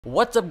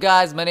What's up,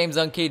 guys? My name's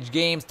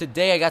unCAGEDgamez.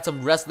 Today I got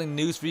some wrestling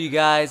news for you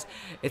guys.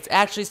 It's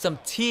actually some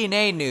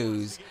TNA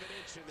news.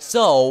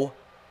 So,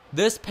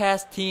 this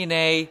past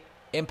TNA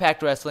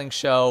Impact Wrestling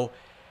show,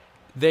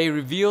 they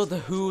revealed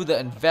who the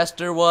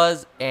investor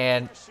was,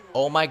 and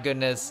oh my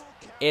goodness,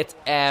 it's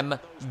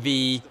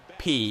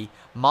MVP.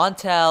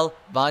 Montel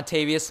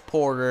Vontavious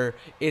Porter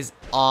is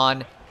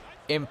on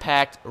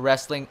Impact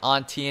Wrestling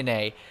on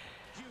TNA.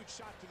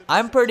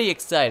 I'm pretty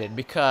excited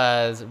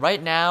because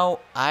right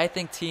now I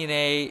think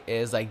TNA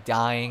is like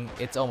dying.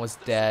 It's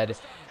almost dead.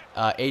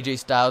 AJ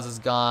Styles is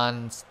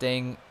gone.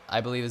 Sting,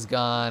 I believe, is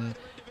gone.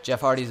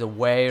 Jeff Hardy's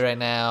away right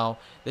now.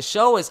 The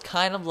show is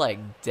kind of like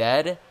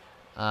dead.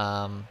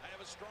 But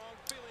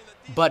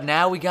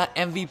now we got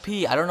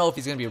MVP. I don't know if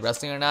he's going to be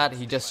wrestling or not.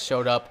 He just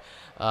showed up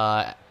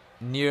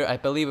near, I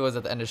believe it was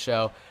at the end of the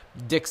show.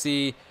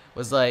 Dixie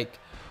was like,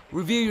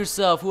 review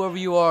yourself, whoever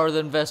you are, the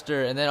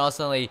investor. And then all of a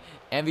sudden,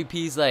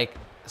 MVP's like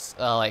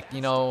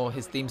you know,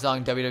 his theme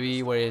song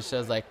WWE where it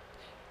shows like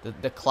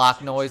the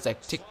clock noise,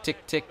 like tick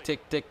tick tick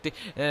tick tick tick,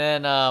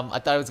 and then I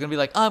thought it was gonna be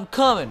like I'm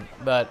coming,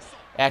 but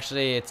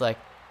actually it's like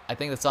I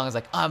think the song is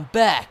like I'm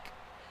back,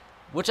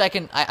 which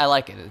I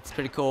like it. It's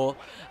pretty cool.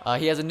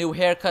 He has a new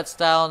haircut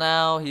style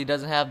now. He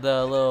doesn't have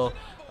the little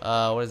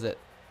what is it?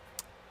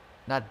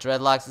 Not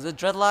dreadlocks. Is it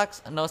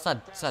dreadlocks? No, it's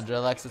not. It's not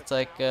dreadlocks. It's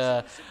like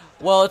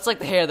well, it's like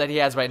the hair that he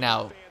has right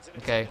now.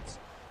 Okay,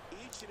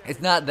 it's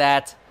not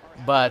that,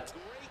 but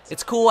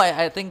it's cool.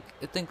 I think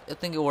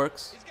it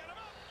works.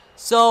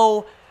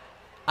 So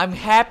I'm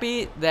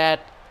happy that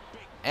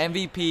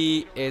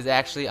MVP is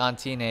actually on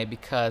TNA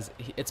because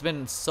it's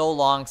been so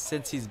long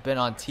since he's been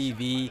on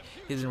TV.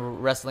 He's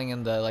been wrestling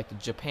in the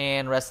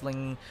Japan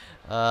wrestling.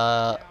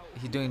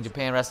 He's doing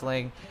Japan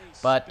wrestling,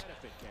 but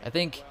I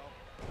think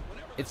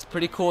it's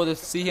pretty cool to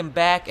see him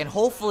back. And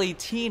hopefully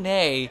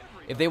TNA,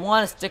 if they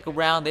want to stick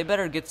around, they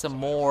better get some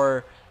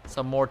more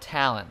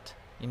talent.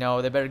 You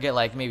know, they better get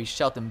like maybe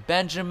Shelton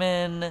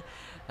Benjamin.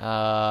 Who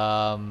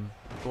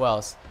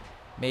else?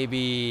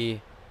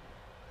 Maybe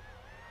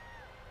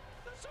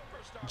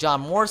John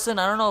Morrison.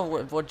 I don't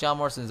know what John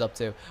Morrison is up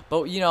to.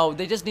 But, you know,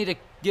 they just need to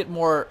get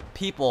more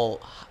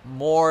people,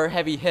 more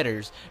heavy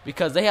hitters.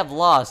 Because they have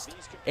lost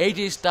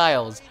AJ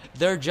Styles.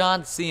 They're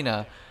John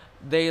Cena.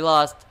 They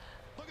lost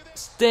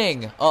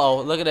Sting.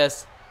 Uh-oh, look at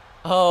this.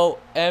 Oh,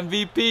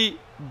 MVP.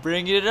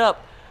 Bringing it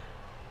up.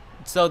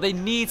 So they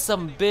need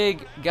some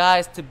big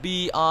guys to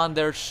be on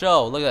their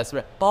show. Look at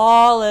this.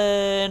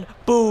 Ballin'.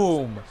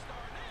 Boom.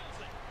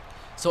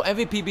 So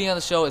MVP being on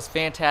the show is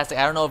fantastic.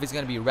 I don't know if he's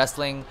going to be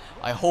wrestling.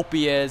 I hope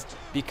he is,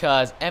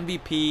 because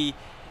MVP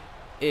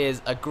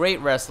is a great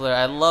wrestler.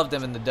 I loved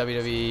him in the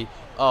WWE.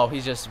 Oh,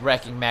 he's just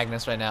wrecking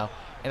Magnus right now.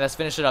 And let's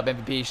finish it up,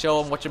 MVP.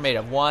 Show him what you're made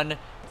of. 1,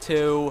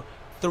 2,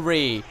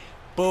 3.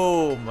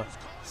 Boom.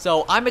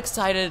 So I'm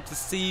excited to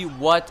see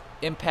what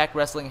Impact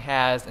Wrestling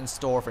has in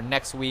store for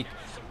next week.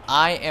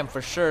 I am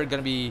for sure going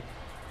to be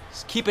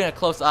keeping a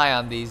close eye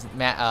on these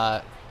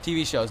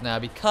TV shows now,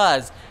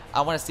 because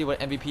I want to see what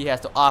MVP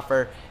has to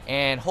offer,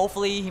 and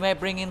hopefully he might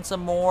bring in some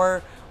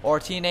more, or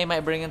TNA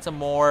might bring in some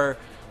more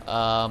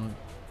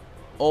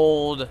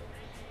old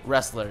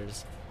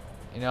wrestlers,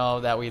 you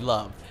know, that we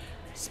love.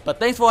 But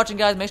thanks for watching,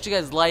 guys. Make sure you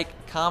guys like,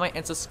 comment,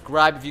 and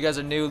subscribe if you guys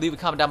are new. Leave a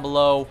comment down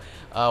below.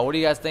 What do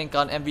you guys think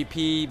on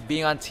MVP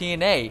being on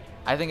TNA?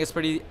 I think it's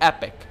pretty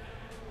epic.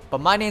 But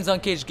my name's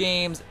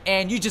unCAGEDgamez,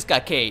 and you just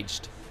got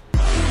caged.